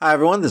Hi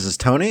everyone, this is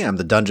Tony. I'm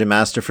the Dungeon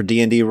Master for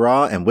D&D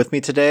Raw, and with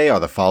me today are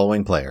the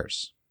following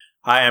players.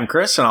 Hi, I'm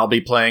Chris, and I'll be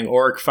playing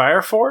Auric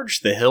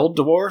Fireforge, the Hill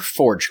Dwarf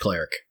Forge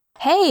Cleric.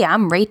 Hey,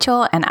 I'm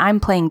Rachel, and I'm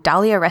playing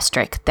Dahlia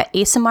Restrick, the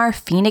Aasimar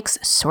Phoenix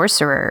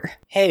Sorcerer.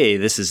 Hey,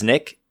 this is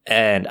Nick,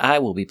 and I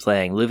will be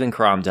playing Leuven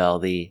Cromdell,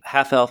 the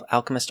half-elf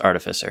alchemist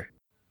artificer.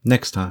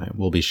 Next time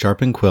will be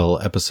Sharpen Quill,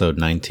 episode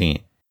 19.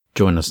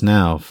 Join us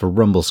now for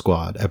Rumble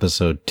Squad,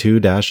 episode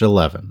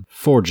 2-11,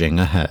 Forging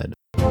Ahead.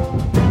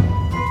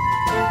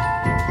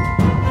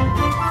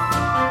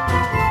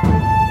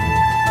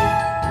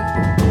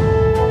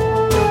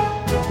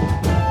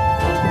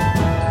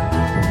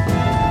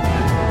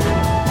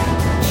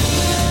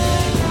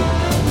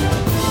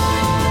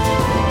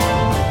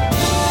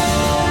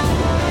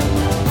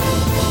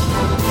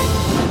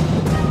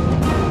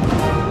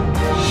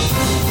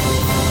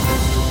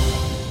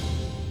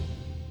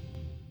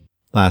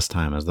 Last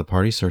time, as the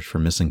party searched for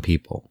missing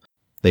people,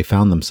 they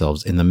found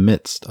themselves in the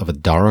midst of a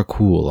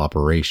Darakul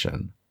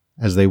operation.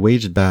 As they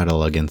waged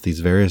battle against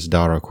these various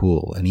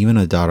Darakul and even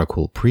a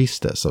Darakul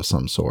priestess of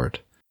some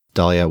sort,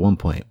 Dahlia at one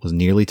point was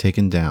nearly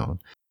taken down,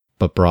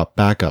 but brought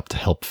back up to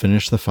help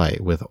finish the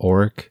fight with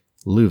Auric,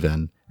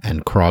 Leuven,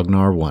 and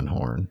Krognar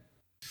Onehorn.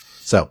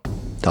 So,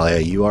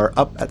 Dahlia, you are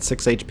up at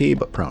 6 HP,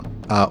 but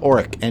prone.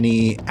 Auric,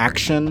 any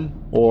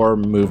action or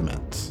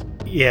movement?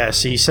 Yeah,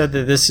 so you said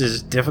that this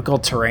is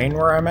difficult terrain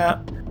where I'm at?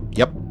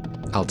 Yep.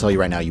 I'll tell you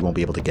right now, you won't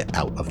be able to get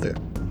out of the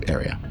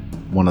area.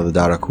 One of the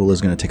Darakul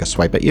is going to take a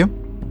swipe at you.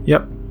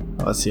 Yep.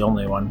 Well, that's the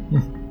only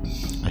one.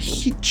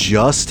 He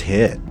just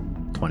hit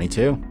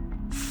 22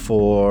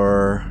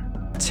 for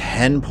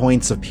 10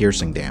 points of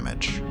piercing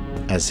damage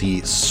as he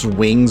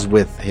swings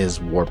with his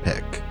war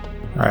pick.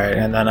 Alright,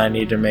 and then I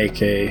need to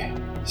make a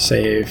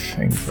save.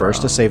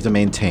 First, a save to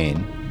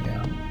maintain.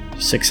 Yeah.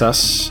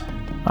 Success.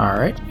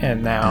 Alright,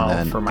 and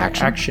now for my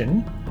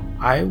action,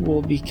 I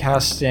will be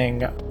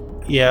casting...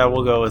 Yeah,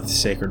 we'll go with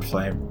Sacred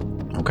Flame.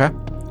 Okay.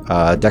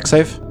 Dex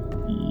save?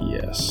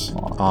 Yes.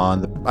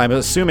 I'm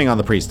assuming on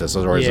the priestess,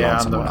 or is it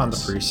on someone else? On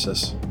the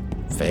priestess.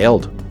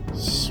 Failed.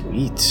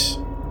 Sweet.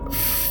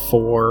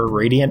 4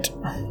 radiant.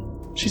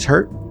 She's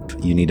hurt.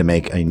 You need to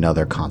make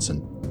another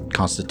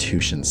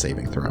constitution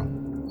saving throw.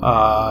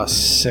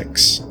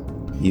 6.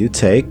 You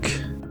take...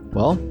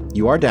 Well,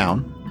 you are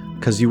down.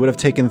 Because you would have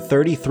taken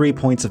 33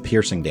 points of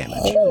piercing damage.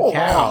 Holy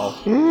cow.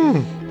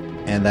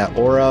 And that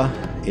aura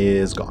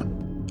is gone.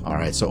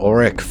 Alright, so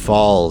Auric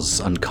falls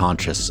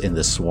unconscious in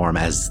this swarm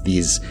as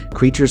these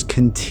creatures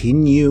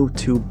continue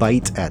to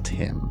bite at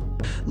him.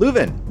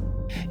 Leuven!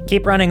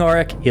 Keep running,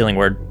 Auric. Healing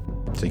word.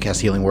 So you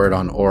cast Healing Word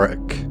on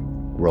Auric.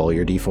 Roll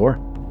your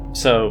d4.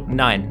 So,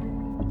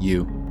 9.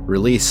 You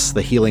release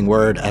the Healing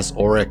Word as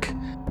Auric,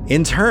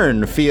 in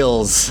turn,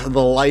 feels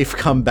the life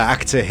come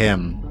back to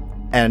him.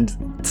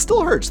 And it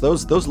still hurts.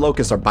 Those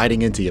locusts are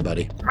biting into you,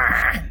 buddy.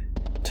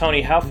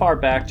 Tony, how far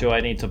back do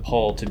I need to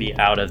pull to be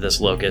out of this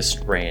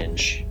locust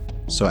range?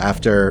 So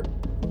after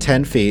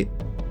 10 feet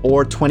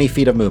or 20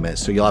 feet of movement,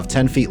 so you'll have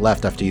 10 feet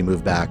left after you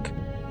move back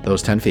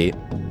those 10 feet.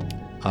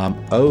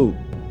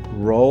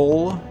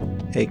 Roll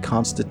a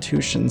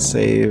Constitution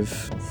save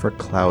for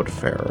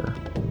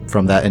Cloudfarer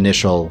from that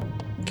initial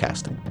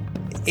casting.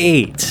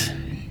 8.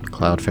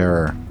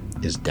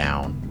 Cloudfarer is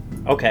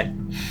down. Okay.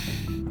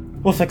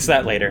 We'll fix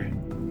that later.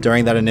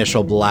 During that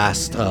initial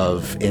blast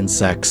of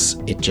insects,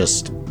 it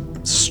just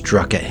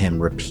struck at him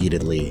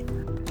repeatedly.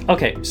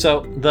 Okay,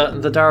 so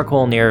the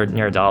Darakul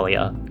near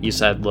Dahlia, you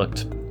said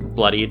looked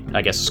bloodied.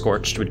 I guess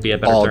scorched would be a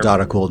better All term.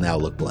 Darakul now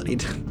look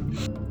bloodied.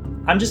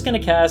 I'm just going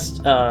to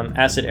cast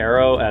Acid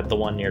Arrow at the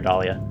one near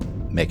Dahlia.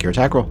 Make your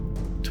attack roll.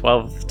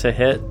 12 to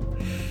hit.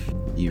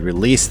 You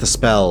release the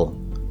spell,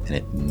 and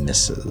it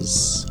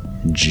misses.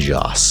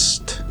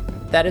 Just.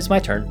 That is my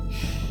turn.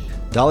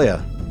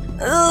 Dahlia.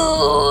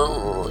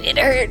 Ooh, it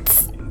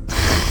hurts.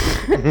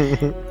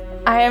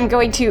 I am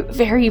going to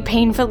very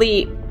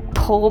painfully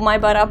pull my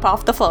butt up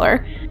off the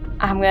floor.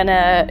 I'm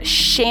gonna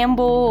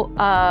shamble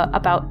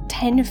about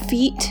 10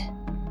 feet,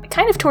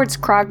 kind of towards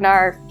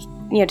Krognar,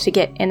 to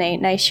get in a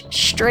nice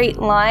straight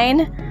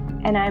line.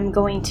 And I'm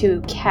going to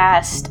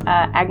cast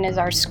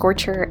Agnazar's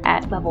Scorcher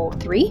at level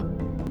 3.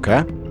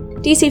 Okay.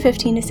 DC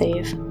 15 to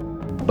save.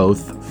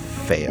 Both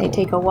fail. They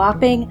take a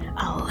whopping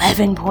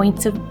 11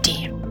 points of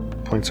damage.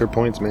 Points are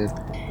points, man.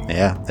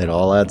 Yeah, it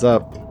all adds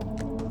up.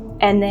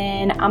 And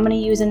then I'm going to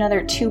use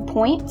another 2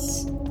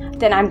 points.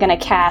 Then I'm going to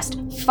cast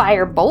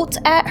Firebolt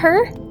at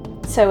her.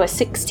 So a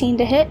 16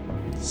 to hit.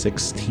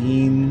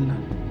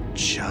 16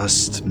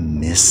 just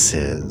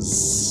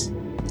misses.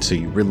 So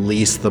you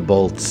release the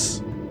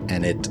bolts,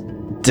 and it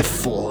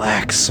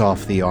deflects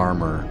off the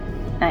armor.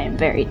 I am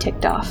very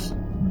ticked off.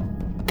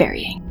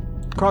 Very angry.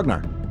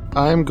 Krognar.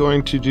 I'm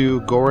going to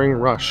do Goring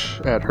Rush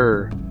at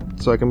her,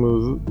 so I can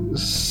move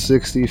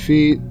 60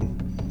 feet.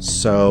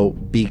 So,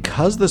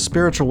 because the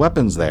spiritual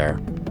weapon's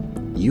there,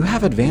 you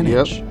have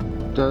advantage.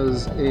 Yep.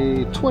 Does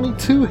a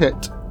 22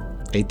 hit?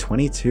 A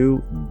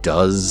 22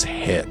 does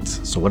hit.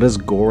 So what does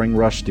Goring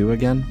Rush do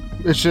again?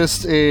 It's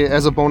just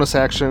as a bonus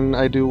action,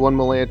 I do one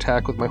melee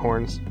attack with my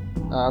horns.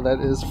 That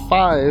is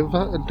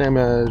 5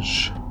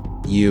 damage.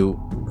 You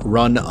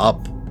run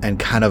up and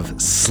kind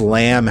of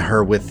slam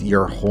her with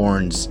your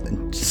horns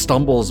and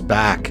stumbles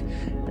back.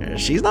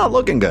 She's not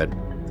looking good.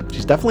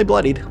 She's definitely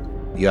bloodied.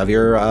 You have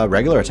your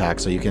regular attack,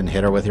 so you can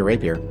hit her with your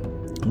rapier.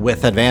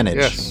 With advantage.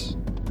 Yes.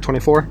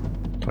 24?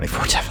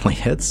 24 definitely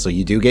hits, so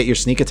you do get your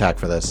sneak attack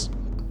for this.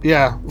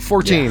 Yeah,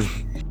 14.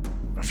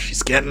 Yeah.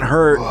 She's getting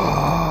hurt.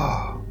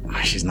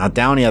 She's not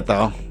down yet,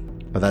 though.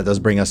 But that does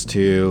bring us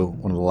to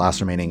one of the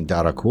last remaining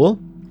Darakul.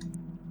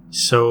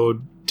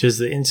 So, does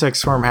the insect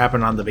swarm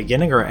happen on the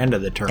beginning or end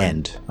of the turn?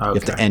 End. Okay. You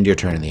have to end your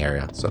turn in the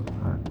area. So,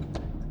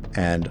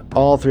 and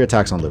all 3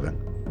 attacks on Leuven.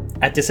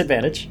 At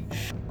disadvantage.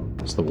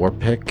 So the War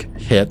Pick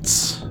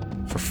hits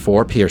for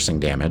 4 piercing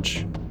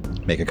damage.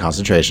 Make a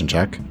concentration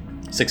check.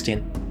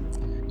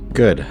 16.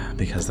 Good,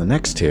 because the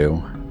next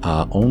 2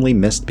 only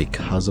missed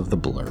because of the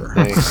blur.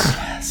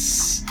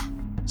 Yes.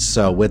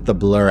 So with the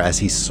blur, as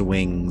he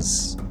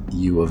swings,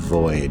 you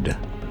avoid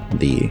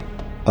the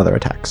other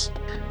attacks.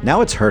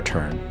 Now it's her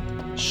turn.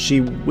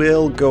 She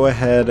will go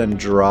ahead and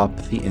drop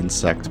the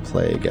Insect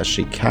Plague as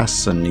she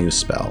casts a new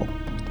spell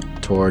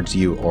towards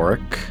you,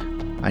 Auric.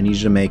 I need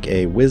you to make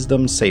a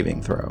Wisdom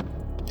saving throw.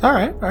 All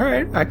right.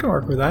 I can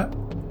work with that.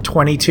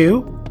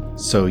 22.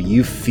 So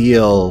you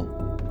feel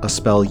a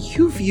spell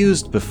you've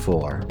used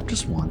before,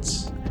 just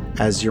once,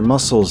 as your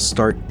muscles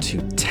start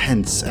to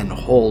tense and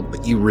hold,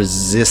 but you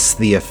resist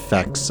the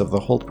effects of the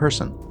hold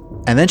person.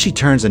 And then she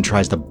turns and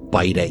tries to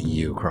bite at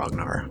you,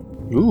 Krognar.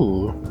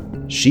 Ooh.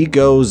 She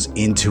goes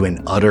into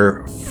an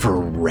utter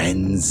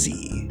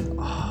frenzy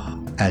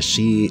as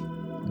she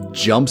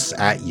jumps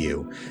at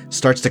you,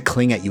 starts to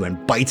cling at you,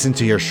 and bites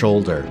into your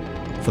shoulder.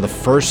 For the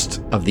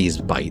first of these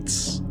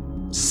bites,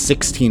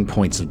 16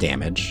 points of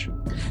damage.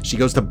 She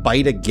goes to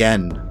bite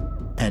again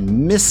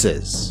and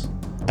misses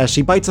as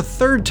she bites a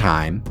third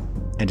time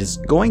and is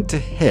going to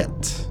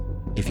hit.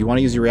 If you want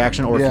to use your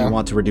reaction or if you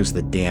want to reduce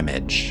the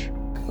damage.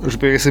 Which would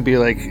basically be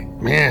like,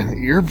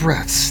 man, your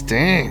breath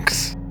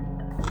stinks.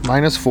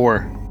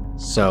 -4.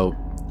 So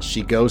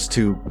she goes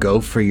to go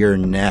for your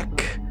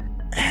neck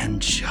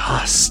and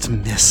just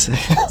misses.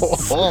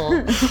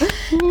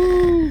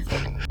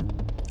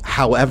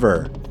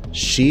 However,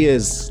 she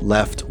is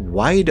left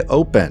wide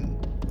open.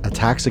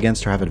 Attacks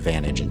against her have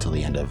advantage until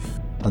the end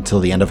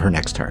of her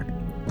next turn.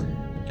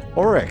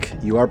 Auric,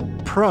 you are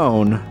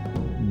prone,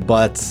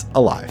 but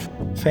alive.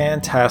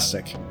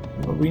 Fantastic.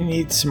 But we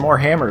need some more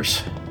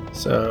hammers.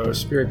 So,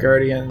 Spirit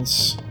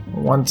Guardians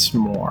once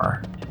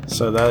more.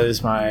 So that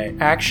is my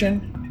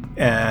action.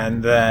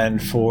 And then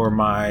for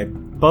my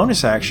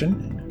bonus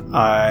action,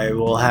 I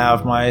will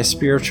have my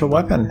spiritual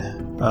weapon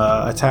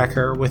attack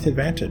her with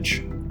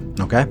advantage.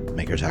 Okay,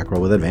 make your attack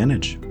roll with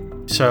advantage.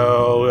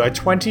 So, a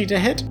 20 to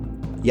hit.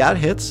 Yeah, it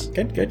hits.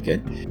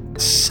 Good.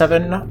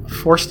 7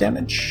 force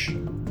damage.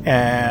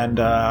 And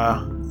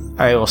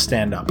I will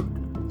stand up.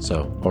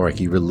 So, Auric,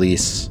 you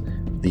release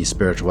the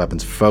spiritual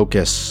weapon's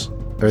focus,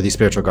 or the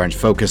spiritual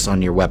guardian's focus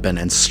on your weapon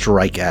and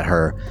strike at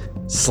her,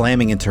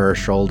 slamming into her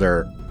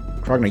shoulder.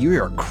 Krognar, you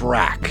hear a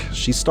crack.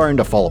 She's starting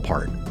to fall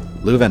apart.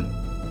 Leuven,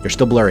 you're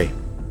still blurry.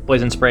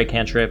 Poison spray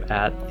cantrip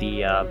at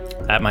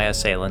my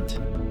assailant.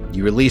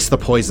 You release the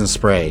poison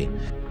spray,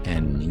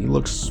 and he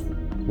looks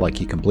like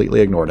he completely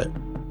ignored it.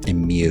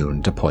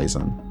 Immune to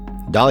poison.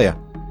 Dahlia.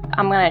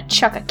 I'm gonna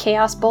chuck a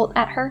chaos bolt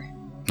at her.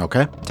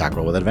 Okay, attack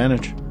roll with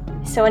advantage.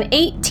 So an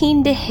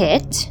 18 to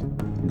hit.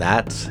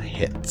 That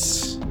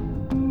hits.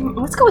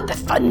 Let's go with the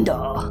thunder.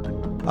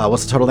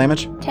 What's the total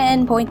damage?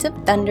 10 points of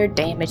thunder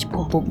damage.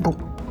 Boom, boom, boom.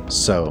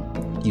 So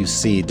you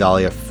see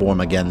Dahlia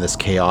form again this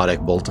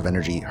chaotic bolt of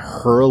energy,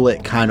 hurl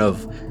it kind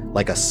of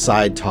like a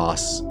side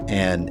toss,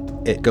 and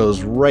it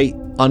goes right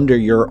under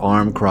your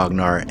arm,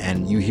 Krognar,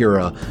 and you hear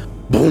a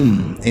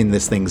boom in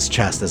this thing's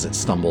chest as it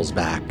stumbles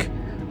back.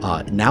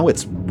 Now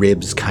its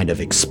ribs kind of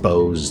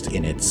exposed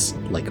in its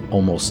like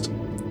almost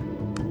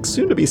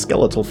soon-to-be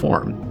skeletal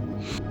form.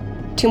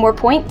 2 more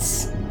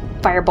points.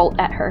 Firebolt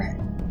at her.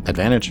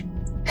 Advantage.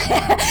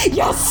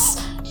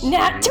 Yes!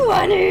 Nat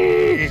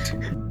 20!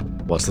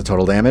 What's the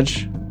total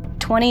damage?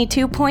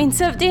 22 points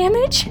of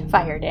damage.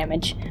 Fire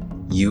damage.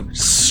 You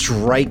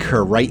strike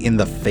her right in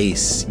the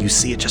face. You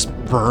see it just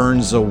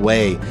burns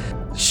away.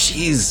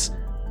 She's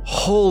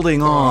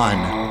holding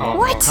on.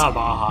 What? Come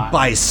on.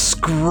 By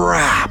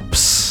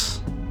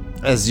scraps.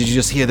 As you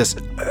just hear this.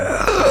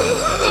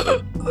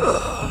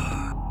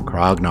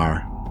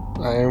 Krognar.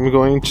 I am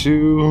going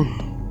to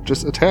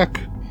just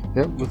attack.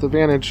 Yep, with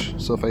advantage.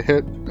 So if I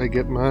hit, I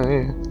get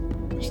my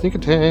sneak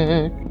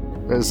attack.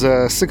 As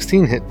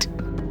 16 hit.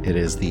 It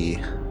is the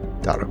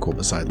Darakul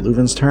beside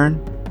Leuven's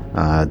turn.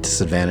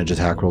 Disadvantage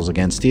attack rolls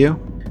against you.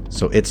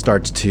 So it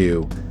starts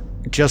to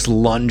just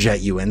lunge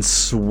at you and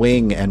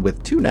swing, and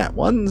with 2 nat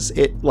 1s,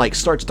 it like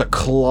starts to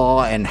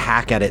claw and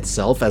hack at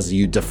itself as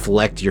you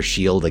deflect your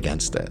shield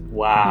against it.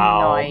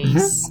 Wow.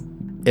 Nice.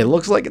 It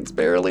looks like it's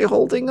barely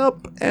holding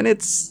up, and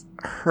it's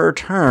her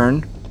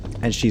turn,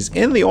 and she's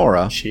in the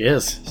aura. She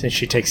is, since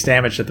she takes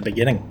damage at the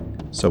beginning.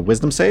 So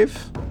wisdom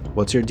save.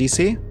 What's your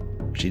DC?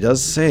 She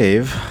does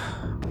save.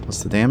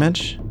 What's the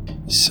damage?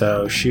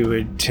 So she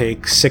would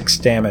take 6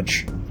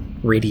 damage.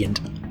 Radiant.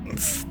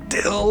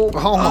 Still.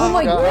 Oh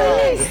my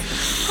god.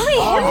 goodness! How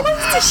many hit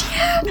points does she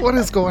have? What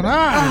is going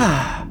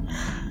on?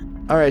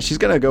 All right, she's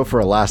going to go for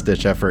a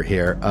last-ditch effort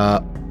here.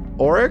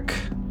 Auric,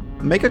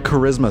 make a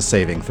charisma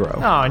saving throw.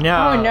 Oh,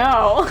 no. Oh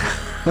no!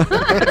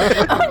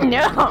 Oh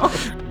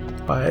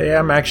no! I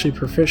am actually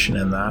proficient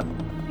in that.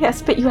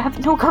 Yes, but you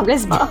have no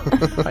charisma.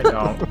 I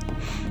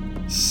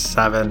don't.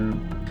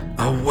 7.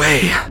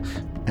 Away.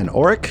 And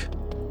Auric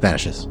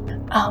vanishes.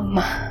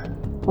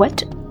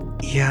 What?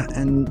 Yeah,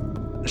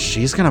 and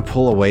she's going to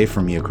pull away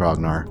from you,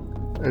 Krognar.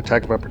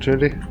 Attack of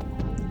opportunity.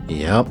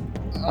 Yep.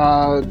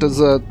 Does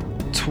a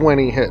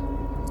 20 hit?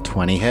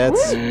 20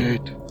 hits.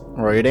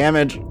 Roll your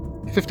damage.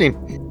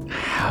 15.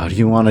 How do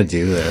you want to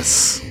do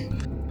this?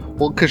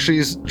 Well, because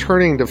she's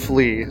turning to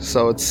flee,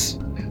 so it's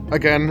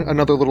again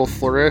another little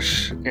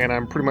flourish, and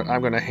I'm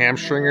going to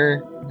hamstring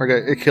her, or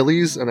get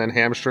Achilles, and then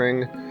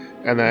hamstring,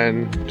 and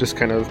then just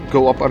kind of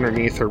go up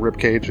underneath her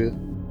ribcage.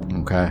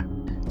 Okay.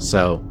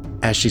 So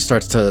as she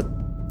starts to,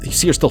 you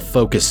see her still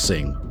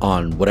focusing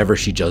on whatever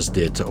she just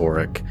did to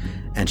Auric,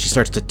 and she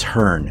starts to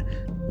turn.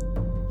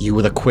 You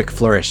with a quick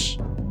flourish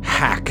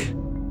hack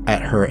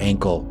at her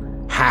ankle,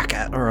 hack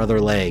at her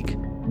other leg,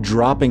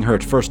 dropping her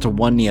first to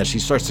one knee as she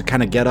starts to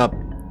kind of get up,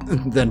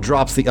 then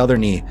drops the other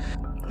knee,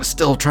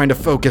 still trying to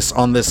focus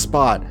on this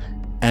spot,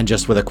 and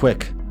just with a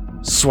quick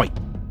swipe,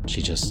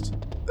 she just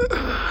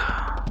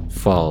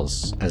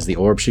falls as the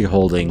orb she's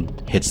holding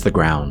hits the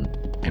ground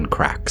and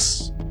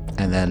cracks.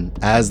 And then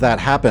as that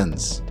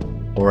happens,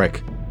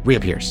 Auric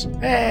reappears.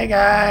 Hey,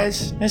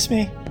 guys. Miss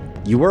me?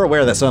 You were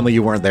aware that suddenly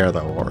you weren't there,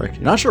 though, Auric.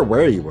 You're not sure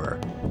where you were.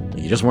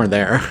 You just weren't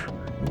there.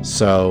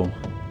 So,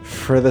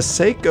 for the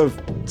sake of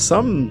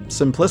some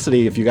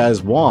simplicity, if you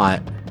guys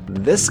want,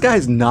 this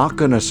guy's not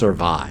going to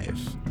survive.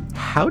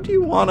 How do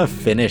you want to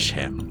finish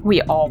him?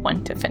 We all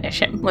want to finish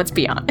him, let's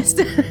be honest.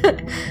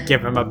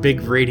 Give him a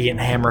big radiant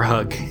hammer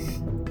hug.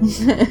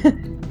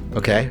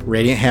 Okay,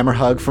 Radiant Hammer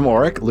Hug from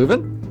Auric.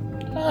 Leuven?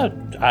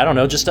 I don't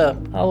know, just a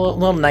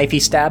little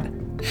knifey stab.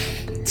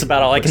 It's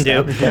about all I can do.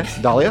 Okay.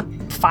 Dahlia?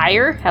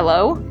 Fire?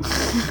 Hello?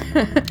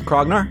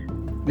 Krognar?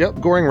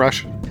 Yep, Goring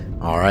Rush.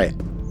 All right.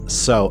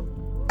 So,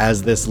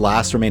 as this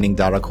last remaining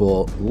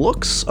Darakul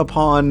looks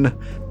upon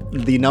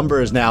the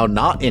numbers now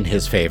not in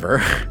his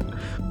favor,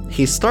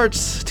 he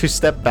starts to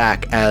step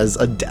back as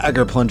a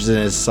dagger plunges in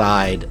his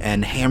side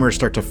and hammers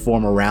start to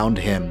form around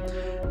him.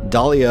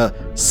 Dahlia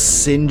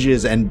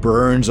singes and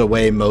burns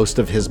away most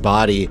of his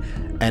body,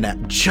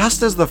 and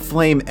just as the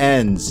flame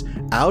ends,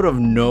 out of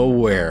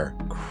nowhere,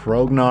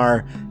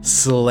 Krognar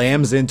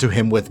slams into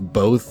him with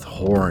both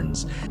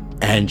horns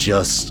and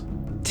just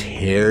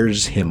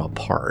tears him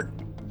apart.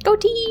 Go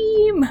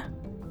team!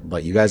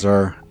 But you guys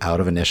are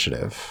out of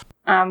initiative.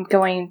 I'm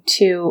going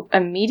to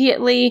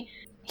immediately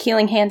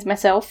healing hands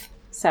myself.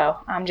 So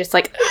I'm just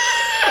like,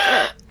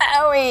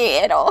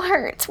 owie, it all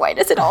hurts. Why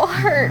does it all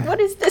hurt?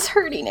 What is this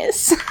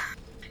hurtiness?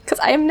 Because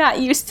I am not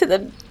used to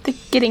the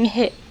getting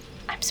hit.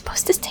 I'm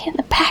supposed to stay in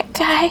the back,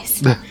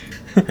 guys.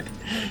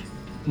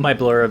 My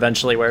blur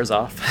eventually wears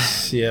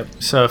off. Yep.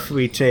 So if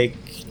we take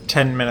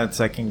 10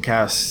 minutes, I can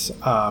cast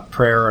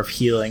Prayer of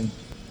Healing.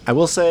 I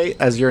will say,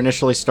 as you're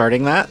initially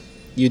starting that,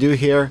 you do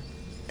hear,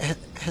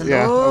 hello?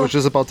 Yeah, I was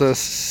just about to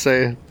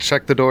say,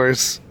 check the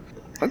doors.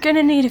 We're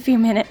gonna need a few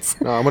minutes.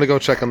 No, I'm going to go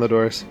check on the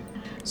doors.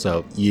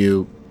 So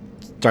you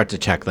start to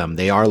check them.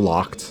 They are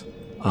locked,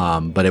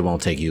 but it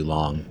won't take you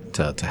long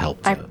to help.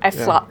 I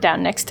flop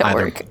down next to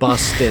Either Orc.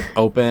 bust it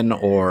open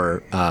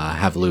or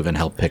have Leuven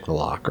help pick the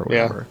lock or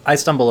whatever. I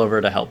stumble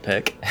over to help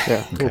pick.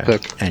 Yeah, we'll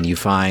pick. And you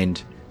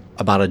find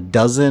about a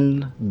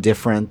dozen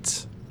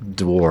different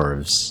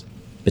dwarves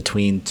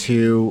between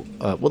two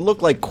what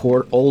look like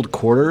old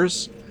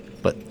quarters,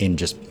 but in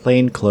just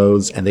plain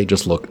clothes, and they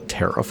just look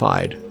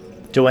terrified.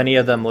 Do any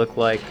of them look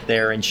like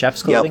they're in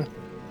chef's clothing? Yep.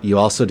 You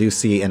also do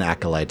see an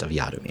acolyte of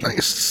Yadumi.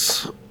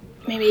 Nice.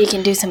 Maybe you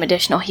can do some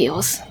additional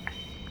heals.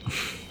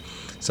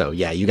 So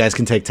yeah, you guys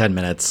can take 10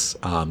 minutes,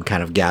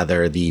 kind of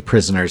gather the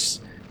prisoners,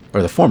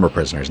 or the former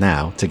prisoners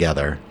now,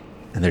 together.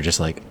 And they're just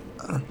like,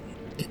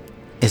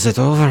 is it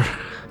over?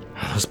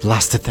 Are those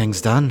blasted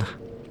things done?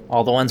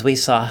 All the ones we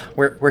saw.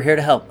 We're here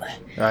to help.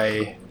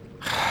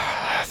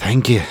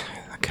 Thank you.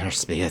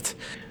 Curse be it.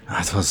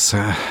 That was,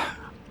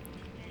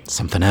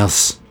 something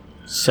else.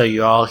 So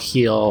you all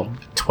heal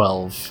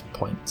 12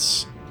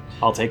 points.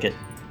 I'll take it.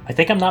 I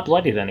think I'm not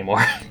bloodied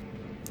anymore.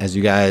 As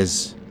you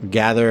guys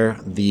gather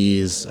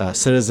these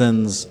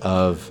citizens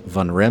of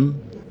Von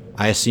Rim,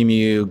 I assume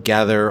you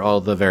gather all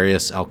the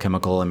various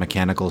alchemical and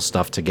mechanical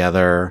stuff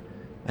together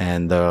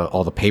and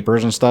all the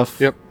papers and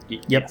stuff? Yep.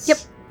 Yep.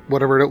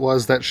 Whatever it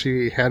was that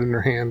she had in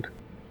her hand.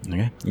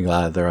 Okay. You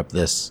gather up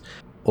this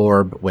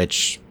orb,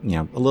 which, you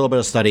know, a little bit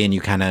of study, and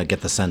you kind of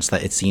get the sense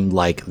that it seemed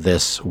like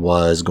this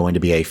was going to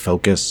be a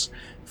focus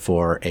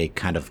for a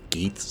kind of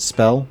gate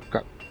spell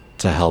Okay.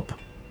 to help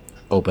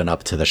open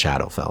up to the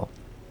Shadowfell.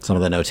 Some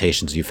of the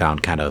notations you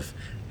found kind of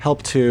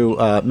help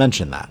to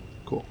mention that.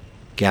 Cool.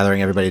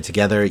 Gathering everybody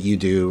together, you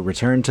do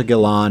return to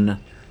Gilan,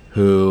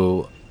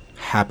 who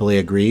happily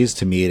agrees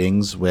to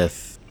meetings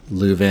with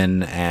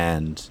Leuven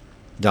and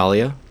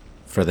Dahlia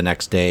for the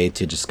next day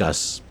to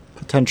discuss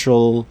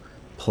potential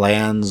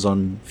plans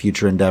on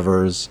future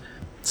endeavors.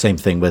 Same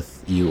thing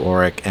with you,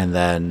 Auric, and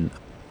then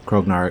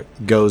Krognar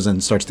goes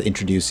and starts to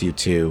introduce you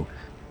to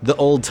the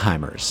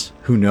old-timers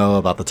who know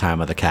about the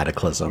time of the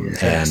Cataclysm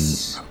and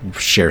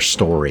share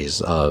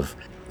stories of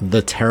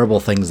the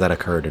terrible things that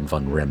occurred in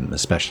Von Rim,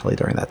 especially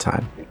during that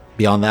time.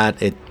 Beyond that,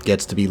 it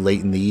gets to be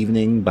late in the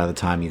evening by the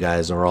time you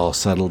guys are all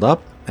settled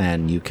up,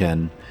 and you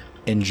can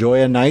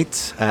enjoy a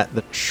night at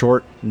the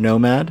Short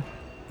Nomad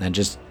and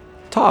just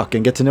talk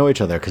and get to know each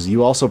other, because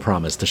you also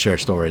promised to share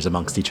stories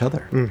amongst each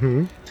other.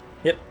 Mm-hmm.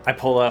 Yep, I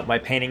pull out my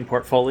painting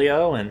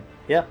portfolio, and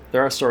yeah,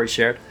 there are stories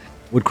shared.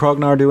 Would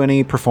Krognar do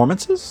any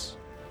performances?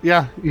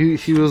 Yeah,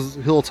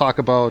 he'll talk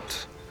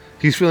about...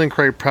 He's feeling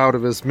quite proud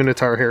of his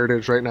Minotaur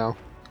heritage right now.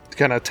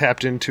 Kind of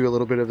tapped into a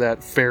little bit of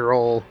that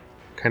feral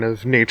kind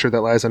of nature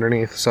that lies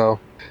underneath. So,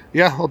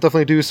 yeah, I'll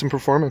definitely do some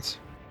performance.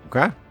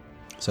 Okay.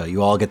 So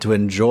you all get to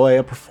enjoy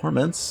a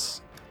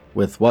performance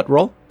with what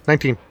roll?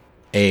 19.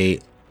 A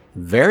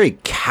very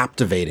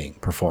captivating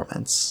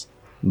performance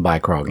by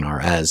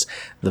Krognar as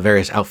the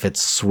various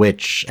outfits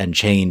switch and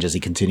change as he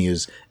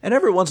continues, and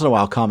every once in a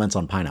while comments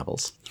on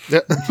pineapples. Yeah.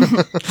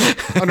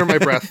 Under my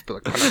breath.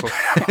 But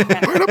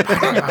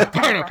like,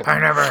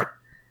 Pineapple.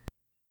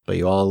 But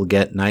you all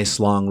get nice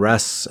long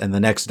rests, and the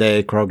next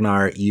day,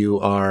 Krognar, you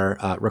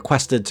are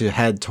requested to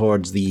head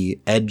towards the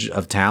edge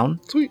of town.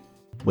 Sweet.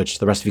 Which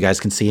the rest of you guys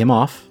can see him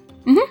off.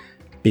 Mm-hmm.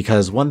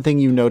 Because one thing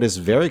you notice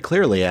very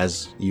clearly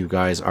as you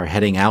guys are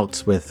heading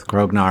out with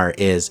Krognar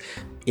is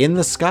in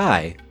the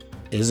sky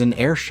is an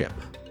airship.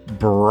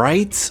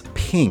 Bright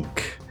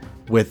pink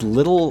with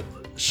little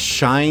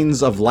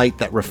shines of light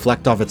that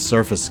reflect off its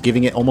surface,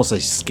 giving it almost a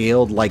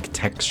scaled-like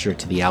texture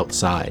to the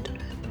outside.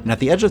 And at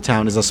the edge of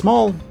town is a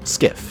small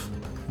skiff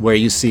where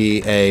you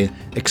see a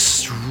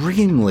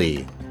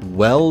extremely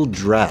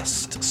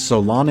well-dressed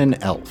Solanan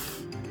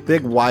elf.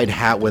 Big wide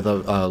hat with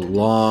a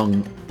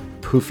long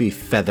poofy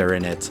feather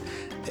in it,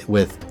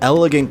 with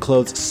elegant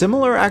clothes,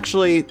 similar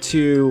actually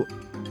to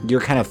your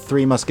kind of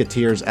Three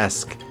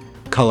Musketeers-esque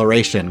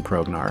coloration,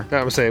 Krognar.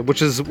 I would say,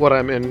 which is what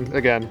I'm in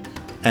again.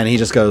 And he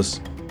just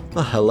goes,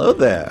 "Oh, hello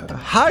there.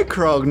 Hi,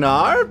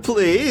 Krognar.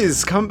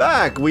 Please, come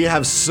back. We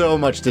have so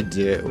much to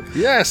do."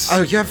 Yes.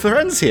 Oh, you have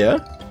friends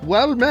here?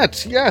 Well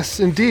met. Yes,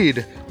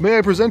 indeed. May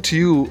I present to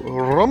you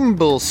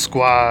Rumble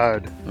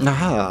Squad?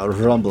 Ah,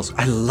 Rumbles.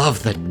 I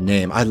love the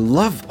name. I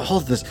love all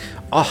this.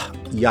 Oh,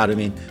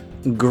 Yadamin.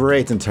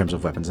 Great in terms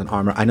of weapons and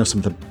armor. I know some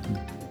of the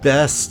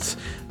best,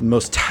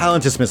 most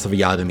talented smiths of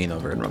Yadamin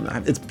over in Rome.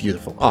 It's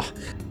beautiful. Oh,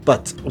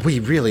 but we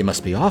really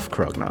must be off,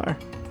 Krognar.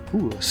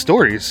 Ooh,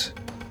 stories.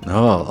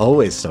 Oh,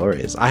 always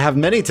stories. I have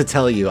many to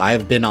tell you. I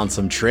have been on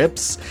some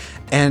trips,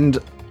 and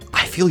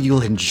I feel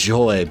you'll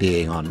enjoy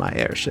being on my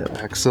airship.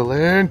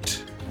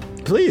 Excellent.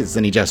 Please,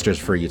 and he gestures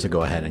for you to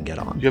go ahead and get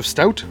on. You have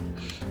stout?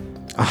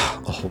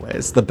 Oh,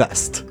 always. The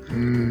best.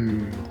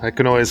 I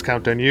can always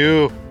count on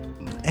you.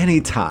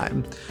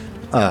 Anytime.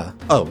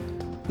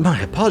 My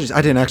apologies.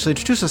 I didn't actually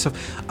introduce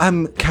myself.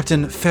 I'm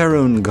Captain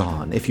Faroon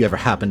Gon. If you ever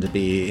happen to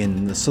be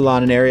in the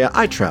Solanan area,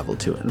 I travel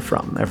to and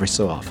from every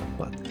so often,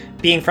 but...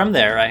 Being from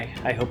there,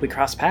 I hope we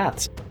cross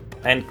paths.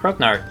 And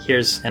Krognar,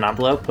 here's an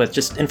envelope with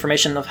just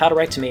information of how to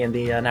write to me in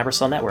the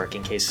Naversol network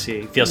in case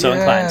you feel so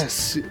inclined.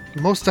 Yes,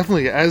 most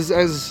definitely. As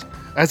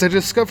I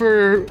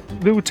discover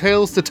new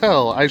tales to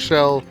tell, I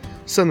shall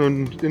send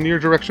them in your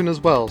direction as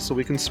well, so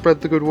we can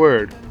spread the good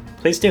word.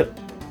 Please do.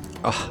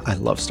 Oh, I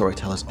love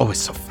storytellers.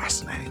 Always so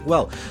fascinating.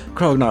 Well,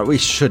 Krognar, we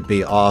should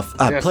be off.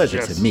 Yes, Pleasure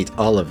yes. to meet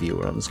all of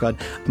you on the squad.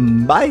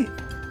 Bye!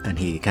 And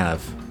he kind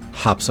of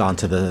hops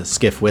onto the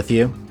skiff with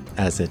you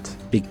as it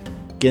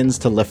begins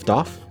to lift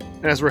off.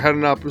 And as we're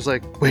heading up, it's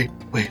like, wait,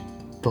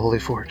 the Holy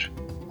Forge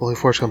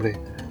Company.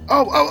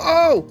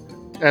 Oh!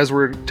 As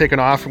we're taking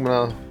off, I'm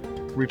gonna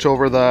reach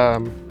over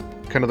the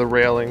kind of the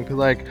railing, be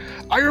like,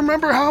 I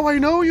remember how I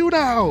know you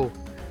now.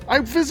 I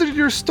visited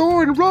your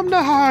store in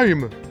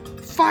Rumnaheim.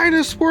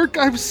 Finest work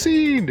I've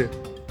seen.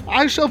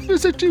 I shall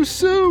visit you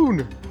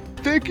soon.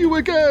 Thank you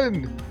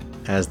again.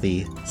 As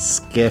the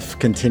skiff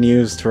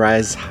continues to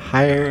rise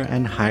higher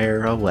and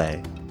higher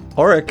away.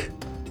 Auric,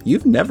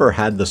 you've never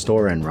had the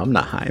store in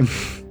Rumnaheim.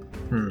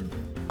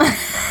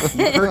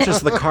 You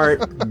purchased the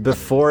cart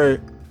before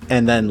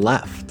and then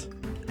left.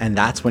 And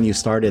that's when you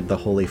started the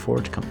Holy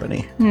Forge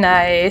Company.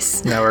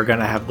 Nice. Now we're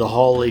gonna have the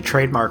holy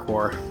trademark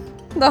war.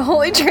 The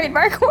holy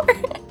trademark war.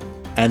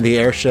 And the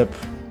airship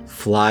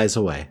flies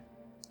away.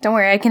 Don't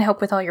worry, I can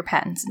help with all your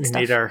patents and We stuff.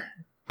 need our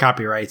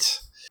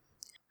copyrights.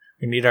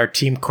 We need our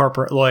team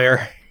corporate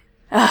lawyer.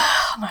 I'm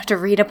gonna have to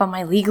read up on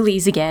my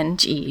legalese again.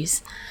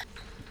 Jeez.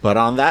 But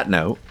on that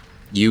note,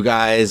 you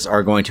guys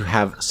are going to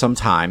have some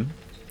time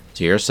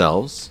to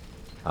yourselves,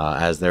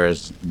 as there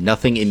is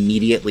nothing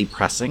immediately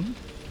pressing.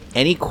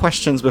 Any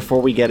questions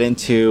before we get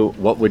into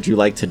what would you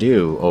like to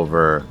do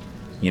over,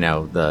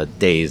 the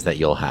days that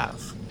you'll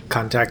have?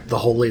 Contact the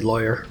holy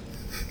lawyer.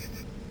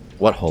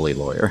 What holy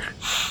lawyer?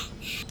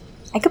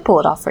 I could pull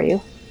it off for you.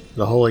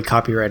 The holy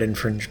copyright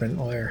infringement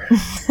lawyer.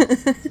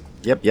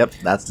 Yep,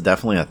 that's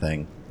definitely a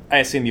thing. I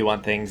assume you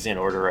want things in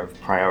order of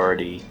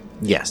priority.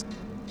 Yes.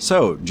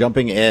 So,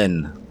 jumping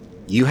in,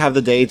 you have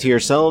the day to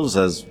yourselves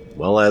as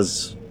well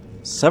as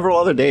several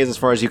other days as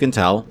far as you can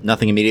tell.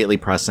 Nothing immediately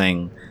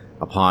pressing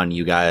upon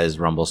you guys,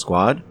 Rumble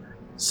Squad.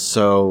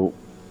 So,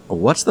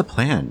 what's the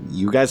plan?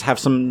 You guys have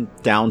some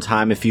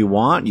downtime if you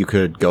want. You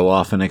could go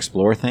off and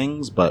explore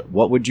things, but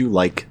what would you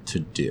like to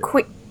do?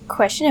 Quick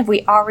question, have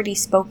we already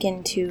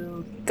spoken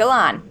to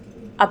Galan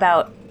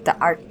about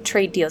our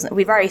trade deals?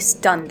 We've already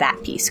done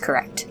that piece,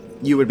 correct?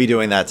 You would be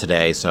doing that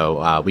today,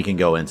 so we can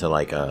go into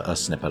like a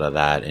snippet of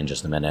that in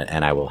just a minute,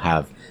 and I will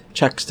have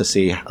checks to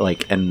see,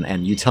 like,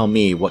 and you tell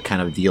me what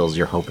kind of deals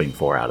you're hoping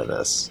for out of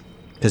this.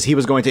 Because he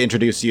was going to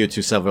introduce you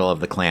to several of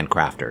the clan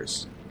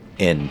crafters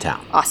in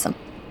town. Awesome.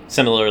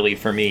 Similarly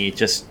for me,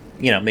 just,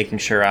 making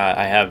sure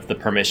I have the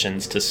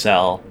permissions to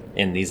sell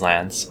in these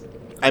lands.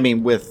 I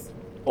mean, with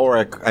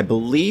Auric, I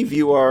believe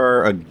you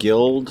are a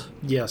guild.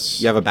 Yes.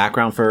 You have a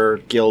background for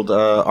guild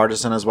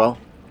artisan as well?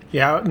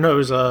 Yeah, no, it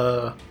was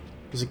a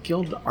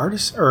guild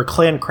artist or a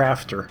clan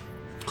crafter.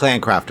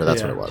 Clan crafter,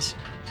 that's Yeah. what it was.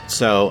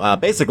 So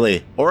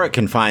basically, Auric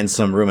can find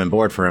some room and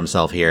board for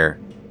himself here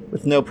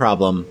with no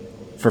problem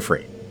for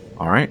free.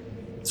 All right?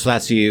 So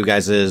that's you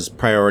guys'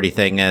 priority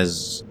thing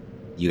as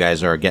you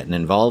guys are getting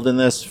involved in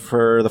this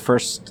for the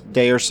first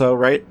day or so,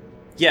 right?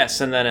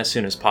 Yes, and then as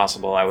soon as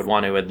possible, I would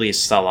want to at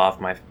least sell off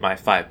my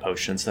 5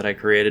 potions that I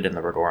created in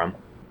the Regorum.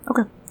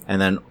 Okay.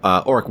 And then,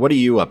 Auric, what are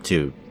you up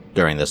to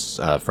during this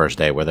first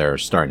day where they're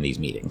starting these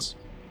meetings?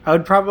 I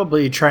would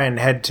probably try and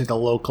head to the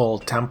local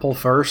temple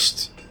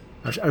first.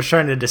 I was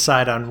trying to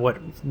decide on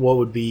what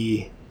would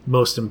be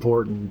most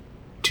important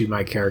to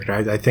my character.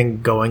 I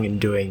think going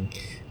and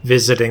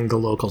visiting the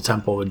local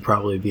temple would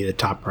probably be the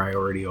top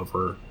priority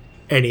over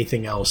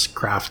anything else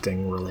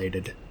crafting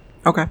related.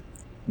 Okay.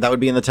 That would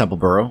be in the Temple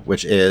Borough,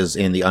 which is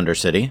in the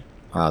Undercity.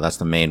 That's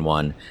the main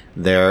one.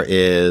 There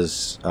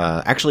is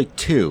actually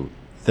 2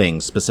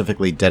 things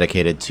specifically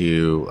dedicated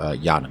to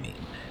Yadamine.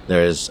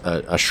 There's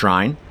a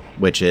shrine,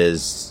 which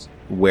is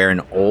where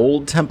an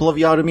old Temple of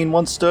Yadamine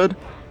once stood.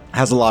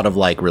 Has a lot of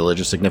like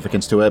religious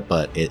significance to it,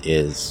 but it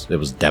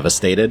was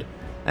devastated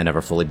and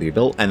never fully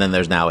rebuilt. And then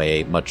there's now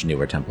a much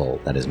newer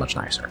temple that is much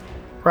nicer.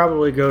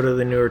 Probably go to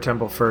the newer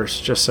temple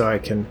first, just so I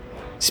can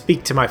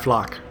speak to my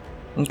flock.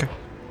 Okay.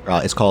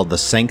 It's called the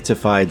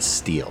Sanctified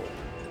Steel.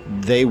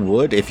 They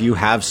would, if you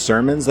have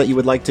sermons that you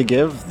would like to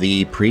give,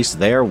 the priest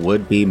there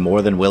would be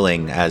more than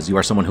willing, as you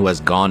are someone who has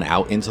gone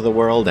out into the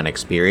world and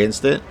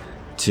experienced it,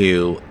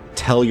 to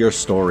tell your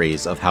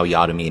stories of how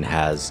Yadamine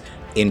has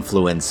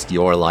influenced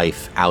your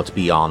life out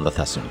beyond the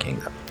Thessun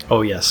Kingdom.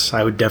 Oh yes,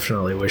 I would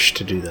definitely wish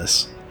to do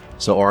this.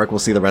 So Auric will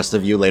see the rest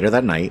of you later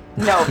that night.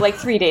 No, like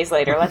 3 days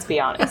later, let's be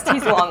honest.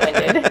 He's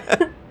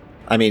long-winded.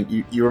 I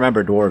mean, you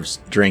remember dwarves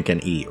drink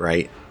and eat,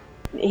 right?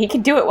 He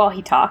can do it while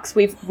he talks.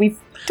 We've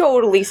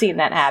totally seen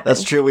that happen.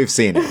 That's true, we've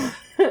seen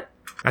it.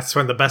 That's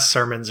when the best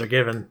sermons are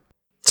given.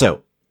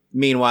 So,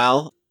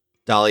 meanwhile,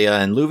 Dahlia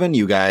and Leuven,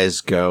 you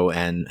guys go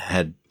and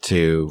head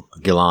to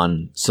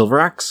Gillan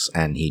Silveraxe,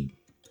 and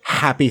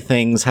happy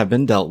things have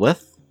been dealt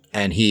with,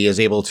 and he is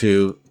able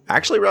to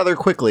actually rather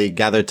quickly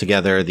gather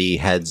together the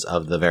heads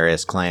of the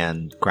various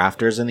clan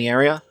crafters in the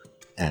area.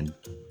 And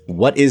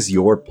what is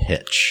your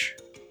pitch?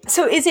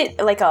 So is it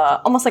like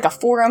almost like a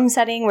forum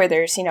setting where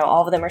there's,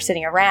 all of them are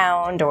sitting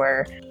around,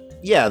 or?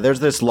 Yeah, there's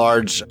this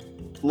large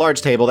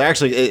table.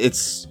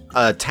 It's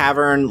a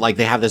tavern. Like,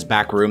 they have this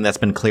back room that's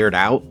been cleared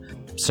out.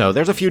 So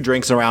there's a few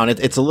drinks around.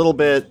 It's a little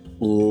bit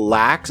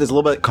lax. It's a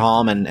little bit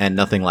calm and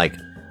nothing like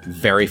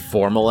very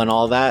formal and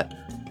all that.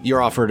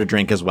 You're offered a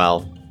drink as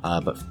well.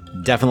 But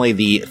definitely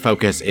the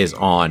focus is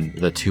on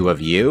the 2 of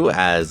you,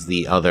 as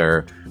the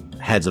other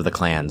heads of the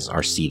clans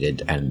are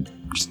seated and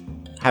just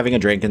having a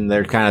drink, and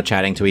they're kind of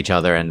chatting to each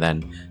other, and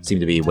then seem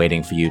to be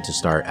waiting for you to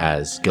start,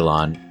 as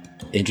Gillan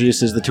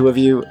introduces the 2 of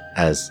you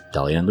as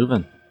Dahlia and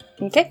Leuven.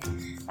 Okay.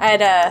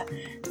 I'd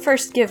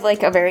first give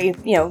like a very,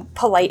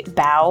 polite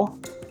bow.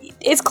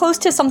 It's close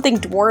to something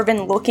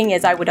dwarven looking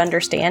as I would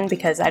understand,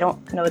 because I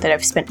don't know that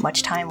I've spent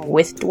much time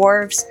with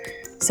dwarves,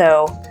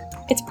 so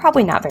it's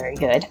probably not very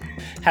good.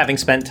 Having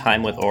spent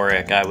time with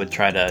Auric, I would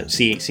try to,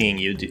 seeing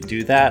you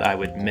do that, I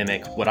would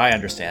mimic what I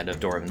understand of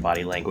Dwarven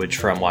body language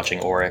from watching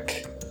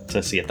Auric,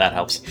 to see if that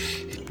helps.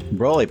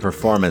 Roll a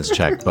performance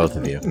check, both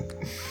of you.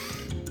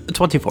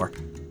 24.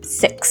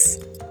 6.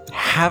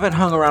 Haven't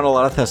hung around a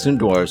lot of Thessun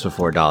dwarves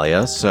before,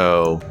 Dahlia,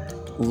 so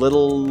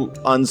little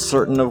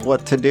uncertain of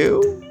what to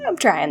do. I'm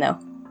trying, though.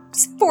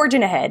 Just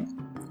forging ahead.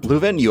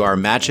 Leuven, you are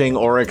matching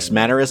Auric's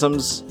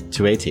mannerisms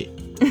to a T.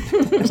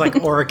 It's like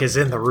Auric is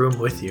in the room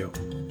with you.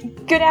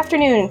 Good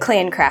afternoon,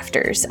 clan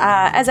crafters.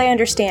 As I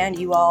understand,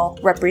 you all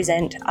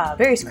represent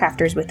various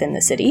crafters within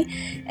the city,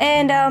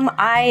 and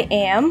I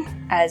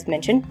am, as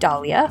mentioned,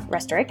 Dahlia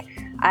Restoric.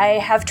 I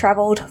have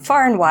traveled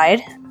far and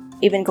wide,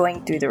 even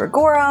going through the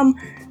Regorum,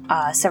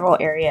 several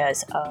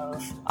areas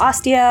of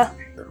Ostia.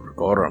 The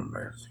Regorum.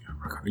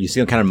 You see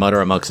them kind of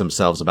mutter amongst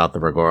themselves about the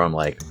Regorum,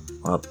 like,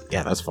 well,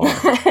 yeah, that's far.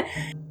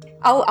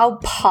 I'll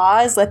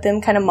pause, let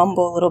them kind of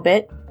mumble a little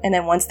bit, and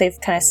then once they've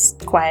kind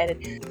of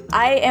quieted,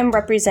 I am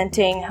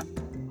representing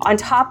on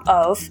top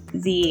of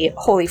the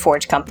Holy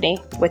Forge Company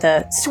with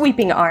a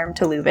sweeping arm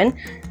to Leuven,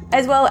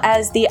 as well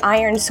as the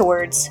Iron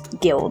Swords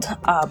Guild,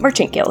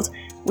 Merchant Guild.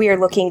 We are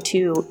looking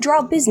to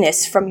draw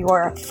business from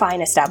your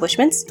fine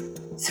establishments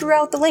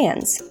throughout the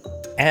lands.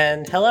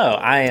 And hello,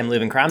 I am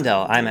Leuven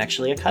Cromdell. I'm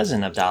actually a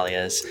cousin of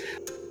Dahlia's.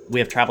 We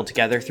have traveled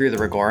together through the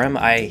Rigorum.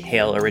 I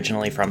hail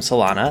originally from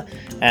Solana,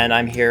 and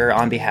I'm here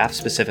on behalf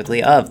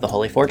specifically of the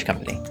Holy Forge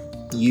Company.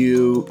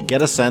 You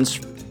get a sense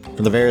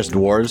from the various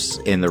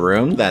dwarves in the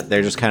room that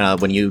they're just kind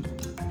of, when you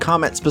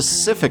comment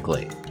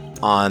specifically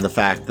on the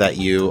fact that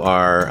you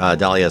are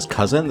Dahlia's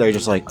cousin, they're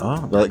just like,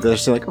 oh, they're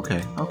just like,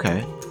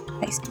 okay.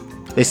 Nice.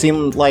 They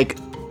seem like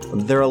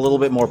they're a little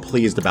bit more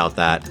pleased about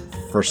that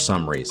for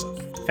some reason.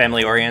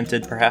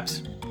 Family-oriented,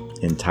 perhaps?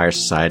 Entire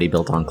society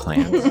built on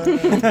clans.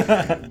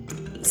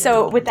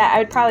 So with that, I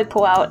would probably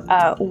pull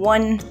out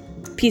one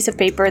piece of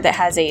paper that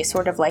has a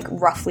sort of like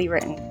roughly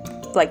written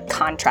like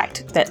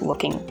contract that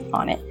looking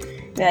on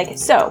it. They're like,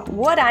 so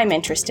what I'm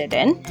interested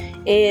in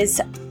is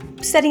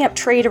setting up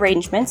trade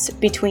arrangements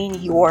between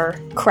your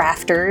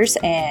crafters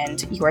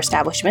and your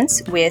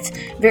establishments with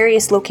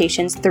various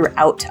locations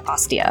throughout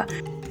Ostia.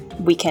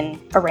 We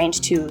can arrange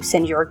to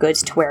send your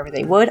goods to wherever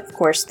they would. Of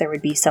course, there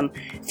would be some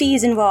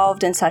fees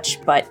involved and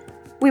such, but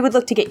we would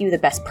look to get you the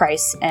best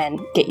price and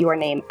get your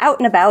name out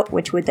and about,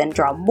 which would then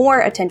draw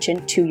more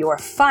attention to your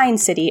fine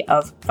city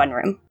of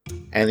Funroom.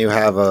 And you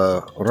have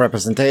a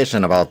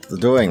representation about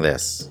doing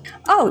this.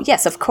 Oh,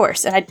 yes, of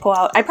course. And I'd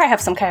probably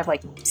have some kind of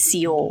like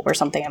seal or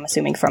something, I'm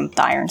assuming, from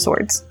the Iron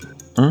Swords.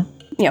 Hmm?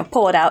 You know,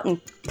 pull it out and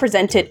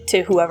present it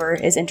to whoever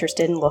is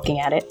interested in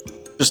looking at it.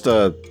 Just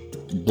a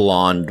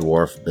blonde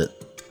dwarf, bit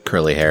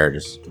curly hair,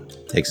 just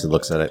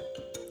looks at it.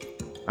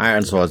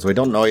 Iron Swords, we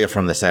don't know you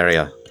from this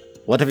area.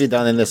 What have you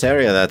done in this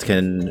area that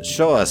can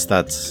show us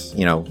that,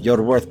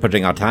 you're worth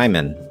putting our time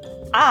in?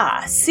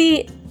 Ah,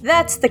 see,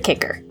 that's the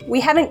kicker.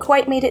 We haven't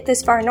quite made it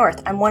this far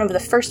north. I'm one of the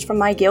first from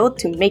my guild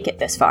to make it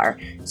this far.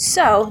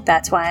 So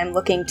that's why I'm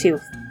looking to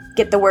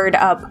get the word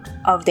up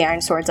of the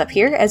Iron Swords up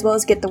here, as well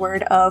as get the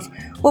word of,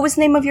 what was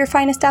the name of your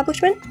fine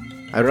establishment?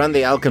 I run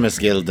the Alchemist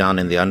Guild down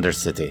in the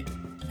Undercity.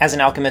 As an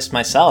alchemist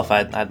myself,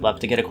 I'd love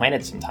to get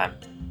acquainted sometime.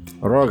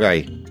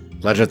 Rogai,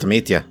 pleasure to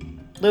meet you.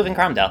 Leuven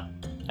Cromdell.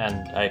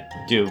 And I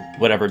do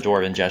whatever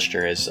dwarven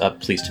gesture is a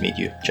pleased to meet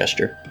you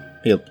gesture.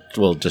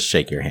 We'll just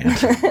shake your hand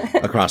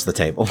across the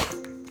table.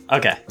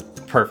 Okay,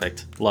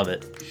 perfect. Love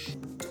it.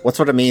 What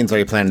sort of means are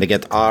you planning to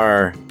get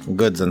our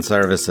goods and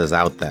services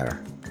out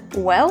there?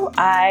 Well,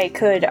 I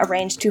could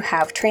arrange to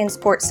have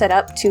transport set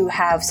up to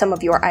have some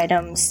of your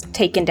items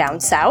taken down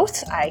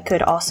south. I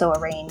could also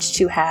arrange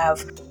to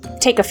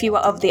take a few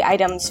of the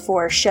items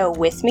for show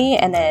with me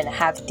and then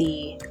have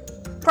the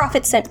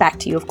profit sent back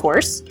to you, of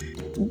course.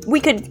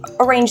 We could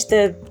arrange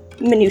the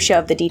minutia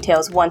of the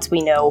details once we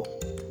know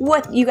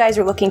what you guys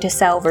are looking to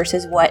sell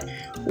versus what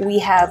we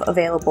have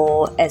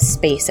available as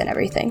space and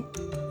everything.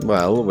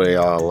 Well, we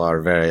all are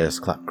various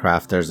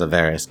crafters of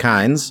various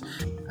kinds.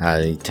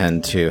 I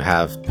tend to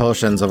have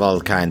potions of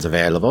all kinds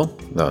available,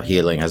 though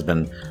healing has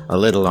been a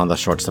little on the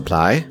short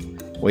supply.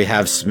 We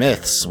have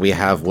smiths, we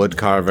have wood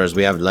carvers,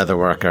 we have leather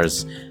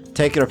workers.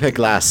 Take your pick,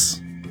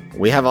 lass.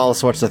 We have all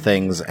sorts of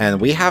things,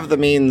 and we have the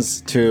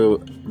means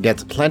to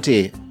get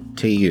plenty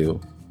to you.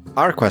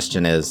 Our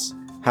question is,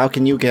 how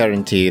can you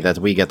guarantee that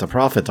we get a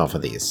profit off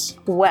of these?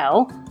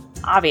 Well,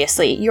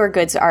 obviously, your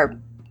goods are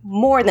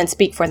more than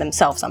speak for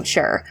themselves, I'm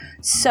sure.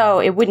 So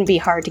it wouldn't be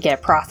hard to get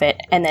a profit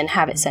and then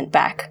have it sent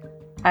back.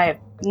 I have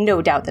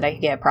no doubt that I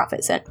could get a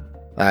profit sent.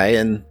 Aye,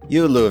 and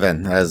you,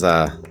 Leuven, as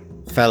a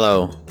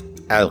fellow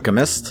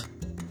alchemist,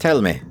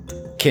 tell me,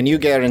 can you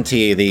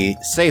guarantee the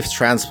safe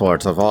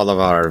transport of all of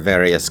our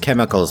various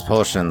chemicals,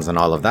 potions, and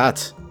all of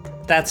that?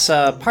 That's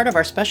part of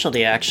our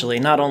specialty, actually.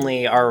 Not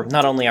only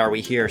are we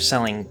here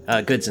selling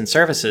goods and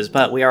services,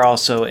 but we are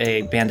also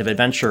a band of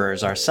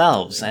adventurers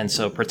ourselves, and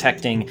so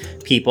protecting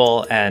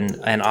people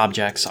and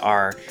objects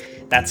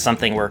that's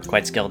something we're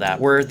quite skilled at.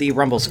 We're the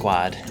Rumble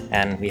Squad,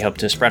 and we hope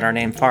to spread our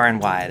name far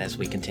and wide as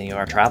we continue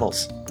our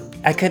travels.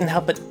 I couldn't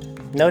help but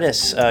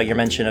notice your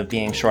mention of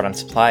being short on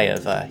supply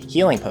of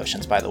healing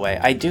potions, by the way.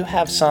 I do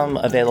have some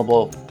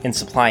available in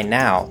supply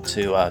now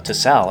to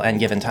sell, and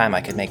given time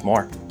I could make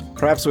more.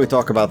 Perhaps we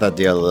talk about that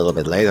deal a little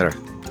bit later.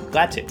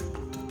 Glad to.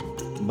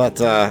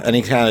 But, and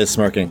he kind of is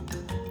smirking.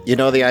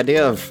 The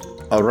idea of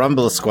a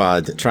Rumble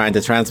Squad trying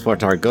to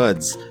transport our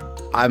goods,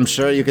 I'm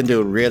sure you can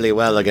do really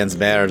well against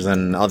bears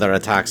and other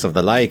attacks of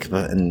the like,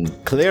 and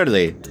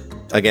clearly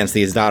against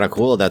these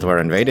Darakul that were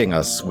invading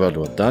us. Well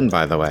done,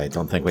 by the way.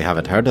 Don't think we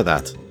haven't heard of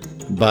that.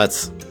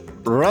 But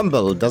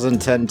Rumble doesn't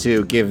tend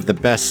to give the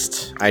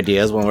best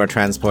ideas when we're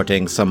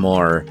transporting some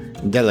more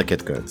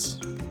delicate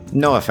goods.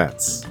 No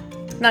offense.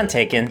 None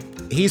taken.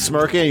 He's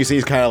smirking, and you see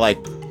he's kind of like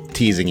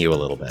teasing you a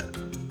little bit.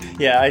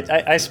 Yeah,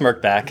 I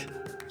smirk back.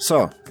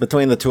 So,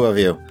 between the two of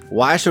you,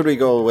 why should we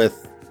go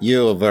with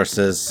you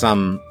versus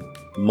some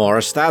more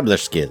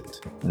established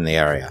guild in the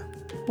area?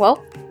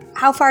 Well,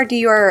 How far do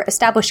your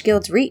established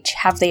guilds reach?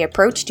 Have they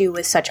approached you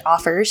with such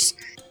offers?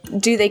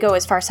 Do they go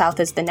as far south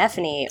as the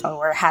Nephany,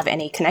 or have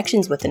any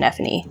connections with the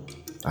Nephany?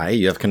 Aye,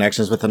 you have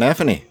connections with the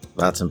Nephany.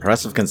 That's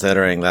impressive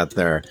considering that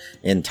their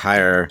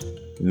entire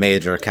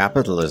major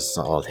capital is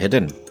all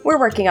hidden. We're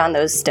working on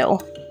those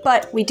still,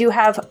 but we do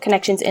have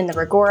connections in the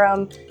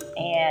Rigorum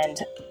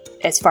and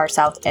as far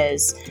south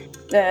as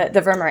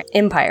the Vermeer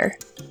Empire.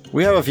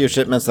 We have a few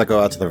shipments that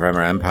go out to the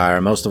Vermeer Empire.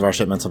 Most of our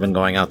shipments have been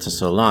going out to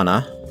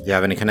Solana. Do you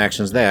have any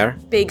connections there?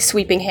 Big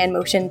sweeping hand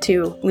motion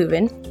to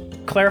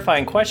Leuven.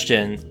 Clarifying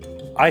question.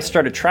 I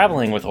started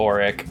traveling with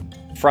Auric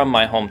from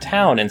my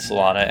hometown in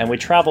Solana, and we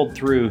traveled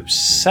through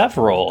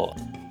several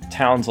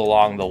towns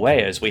along the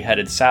way as we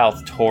headed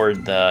south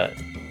toward the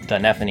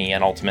Nephany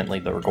and ultimately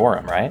the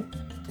Rigorum, right?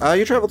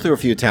 You traveled through a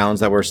few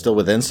towns that were still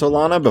within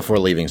Solana before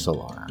leaving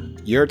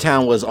Solana. Your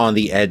town was on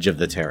the edge of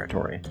the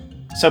territory.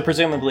 So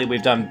presumably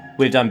we've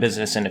done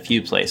business in a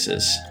few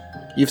places.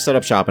 You've set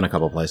up shop in a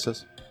couple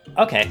places.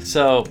 Okay,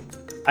 so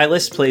I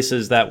list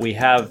places that we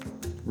have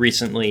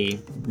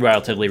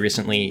relatively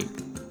recently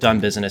done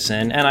business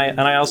in,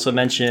 and I also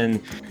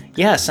mention,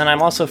 yes, and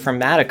I'm also from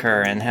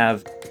Madaker and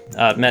have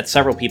met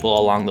several people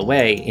along the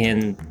way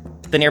in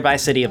the nearby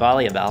city of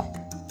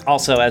Aliabel.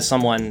 Also, as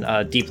someone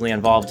deeply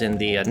involved in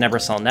the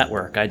Nevercell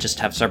network, I just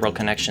have several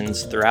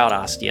connections throughout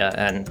Ostia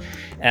and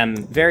am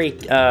very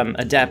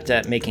adept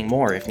at making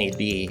more, if need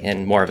be,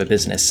 in more of a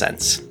business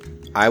sense.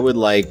 I would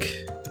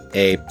like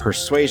a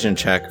persuasion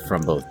check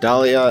from both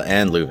Dahlia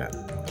and Leuven.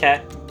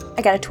 Okay.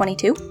 I got a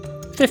 22.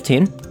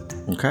 15.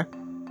 Okay.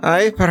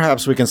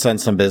 Perhaps we can send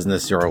some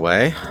business your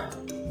way.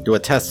 Do a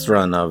test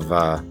run of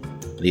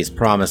these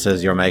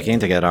promises you're making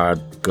to get our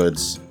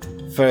goods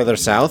further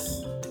south.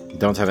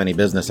 Don't have any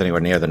business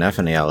anywhere near the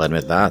Nephany, I'll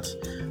admit that.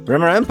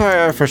 Rimmer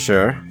Empire, for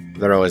sure.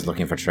 They're always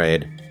looking for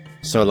trade.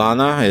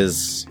 Solana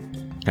is...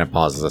 Kind of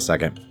pauses a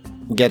second.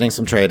 Getting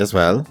some trade as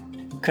well.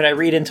 Could I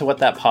read into what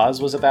that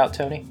pause was about,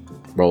 Tony?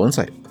 Roll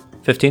insight.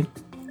 15.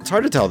 It's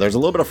hard to tell. There's a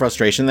little bit of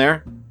frustration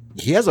there.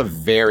 He has a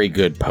very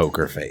good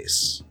poker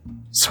face,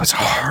 so it's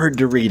hard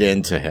to read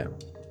into him.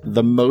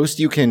 The most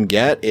you can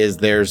get is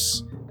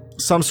there's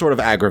some sort of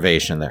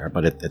aggravation there,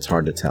 but it's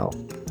hard to tell.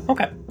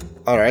 Okay.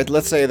 All right,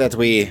 let's say that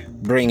we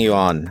bring you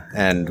on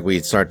and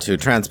we start to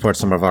transport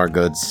some of our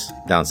goods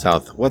down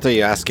south. What are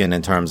you asking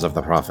in terms of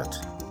the profit?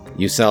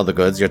 You sell the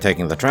goods, you're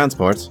taking the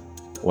transport.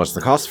 What's the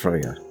cost for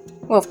you?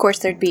 Well, of course,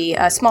 there'd be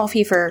a small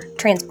fee for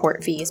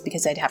transport fees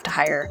because I'd have to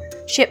hire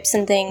ships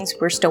and things.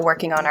 We're still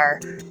working on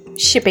our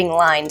shipping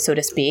line, so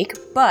to speak.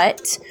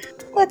 But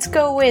let's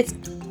go with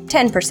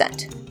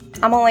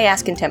 10%. I'm only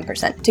asking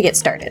 10% to get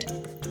started.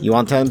 You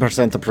want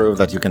 10% to prove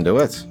that you can do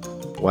it?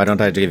 Why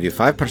don't I give you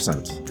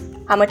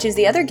 5%? How much is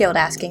the other guild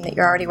asking that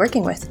you're already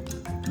working with?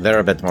 They're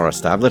a bit more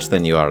established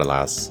than you are,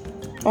 alas.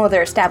 Well,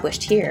 they're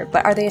established here,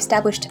 but are they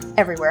established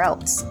everywhere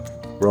else?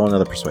 Roll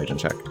another persuasion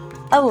check.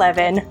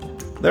 11.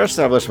 They're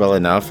established well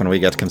enough, and we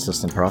get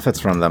consistent profits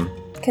from them.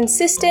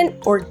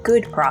 Consistent or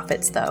good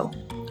profits, though?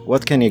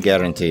 What can you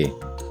guarantee?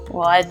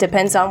 Well, it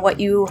depends on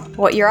what you're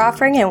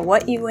offering and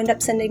what you end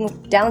up sending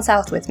down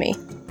south with me.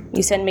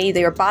 You send me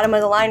your bottom of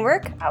the line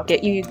work, I'll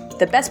get you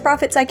the best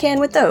profits I can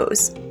with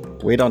those.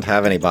 We don't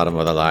have any bottom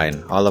of the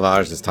line. All of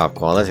ours is top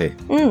quality.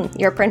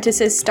 Your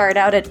apprentices start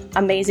out at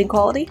amazing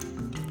quality?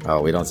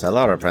 Oh, we don't sell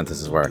our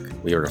apprentices' work.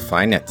 We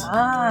refine it.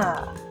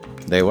 Ah.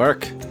 They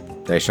work.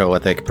 They show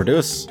what they can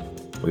produce.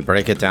 We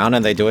break it down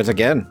and they do it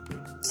again.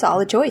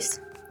 Solid choice.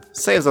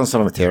 Saves on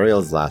some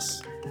materials,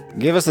 lass.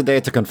 Give us a day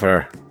to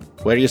confer.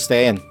 Where are you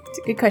staying? It's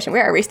a good question.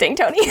 Where are we staying,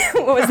 Tony?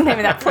 What was the name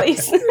of that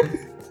place?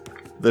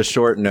 The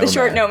Short Nomad. The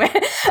Short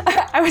Nomad.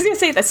 I was going to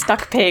say the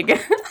Stuck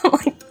Pig.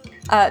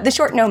 The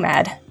Short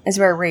Nomad is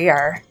where we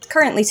are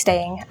currently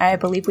staying. I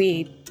believe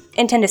we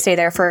intend to stay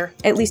there for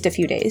at least a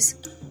few days.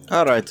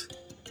 All right.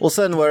 We'll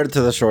send word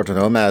to the Short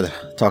Nomad.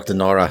 Talk to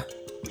Nora.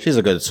 She's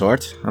a good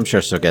sort. I'm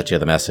sure she'll get you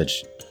the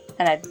message.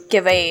 And I'd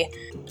give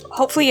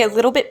hopefully a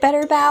little bit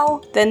better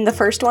bow than the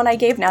first one I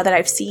gave now that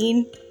I've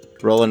seen.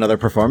 Roll another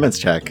performance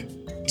check.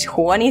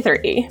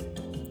 23.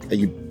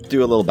 You do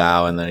a little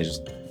bow and then you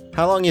just...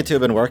 How long you two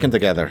been working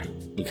together?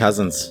 You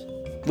cousins?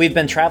 We've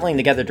been traveling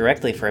together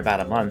directly for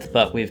about a month,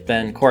 but we've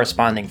been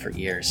corresponding for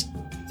years.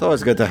 It's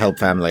always good to help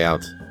family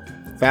out.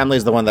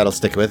 Family's the one that'll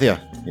stick with you.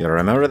 You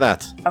remember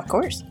that? Of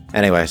course.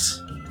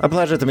 Anyways, a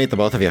pleasure to meet the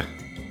both of you.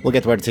 We'll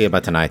get word to you by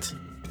tonight.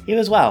 You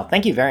as well.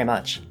 Thank you very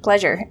much.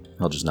 Pleasure.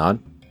 I'll just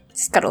nod.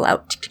 Scuttle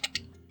out.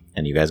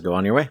 And you guys go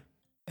on your way.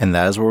 And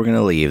that is where we're going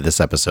to leave this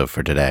episode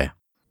for today.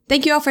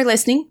 Thank you all for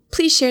listening.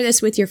 Please share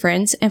this with your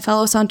friends and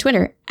follow us on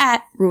Twitter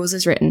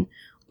 @RulesAsWritten.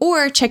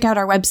 Or check out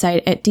our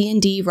website at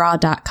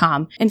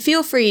dndraw.com. And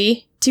feel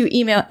free to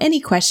email any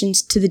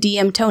questions to the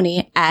DM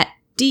Tony at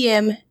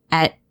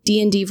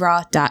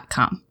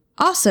dm@dndraw.com.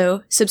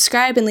 Also,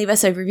 subscribe and leave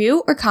us a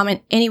review or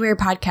comment anywhere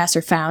podcasts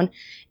are found.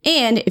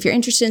 And if you're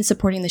interested in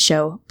supporting the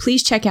show,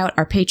 please check out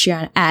our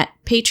Patreon at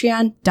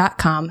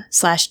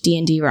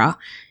patreon.com/dndraw.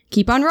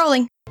 Keep on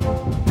rolling.